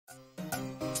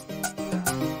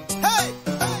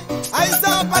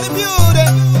the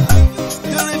building.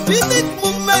 The repeated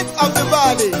movement of the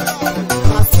body.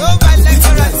 Now so my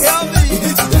lecturer tell me,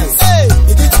 hey,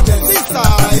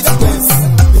 Seaside,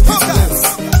 focus,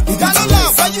 Dalola,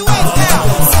 where you at now?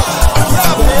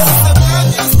 Yeah, man, it's a brand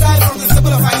new style from the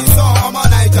symbol of any song. I'm on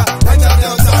Niger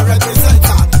Delta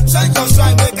representer. Shine your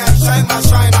shine, make I shine my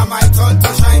shine. I might turn to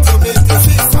shine to make it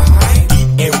feel fine.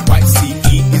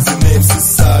 E-N-Y-C-E is the name,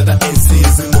 Seaside, the NC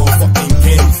is the more fucking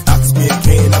game. Ask me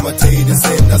again, I'ma tell you the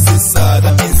same, that's Seaside,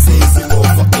 the NC is the more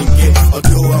fucking game.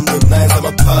 Although I'm not nice, I'm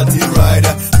a party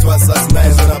rider. Twice as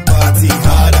nice when I party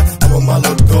harder. I'm a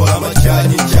mallow dog, I'm a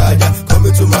charger. Come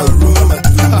into my room and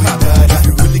do me daddy. If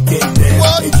you really can't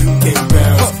dance and you can't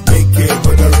bounce, make it,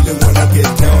 but I really wanna get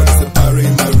down. There's a party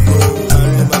in my room,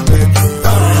 in my bedroom.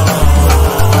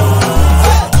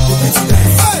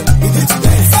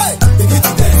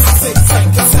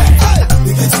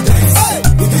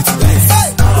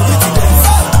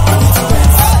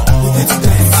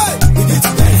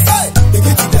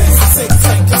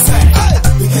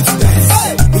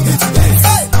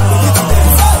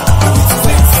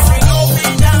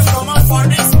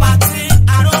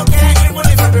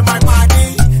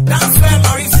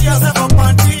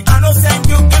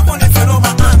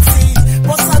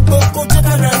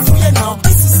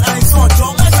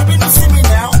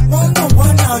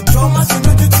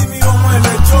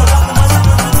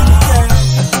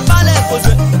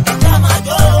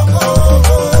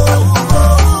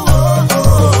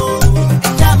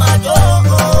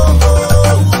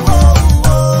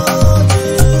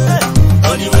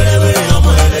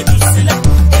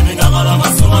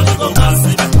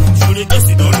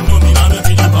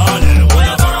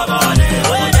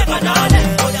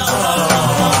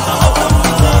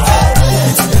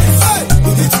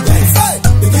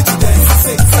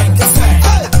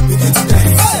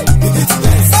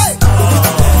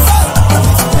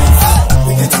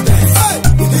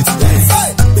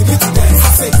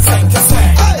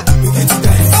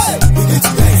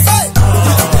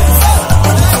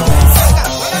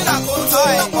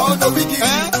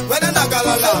 Whether na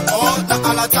galala or na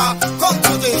alata.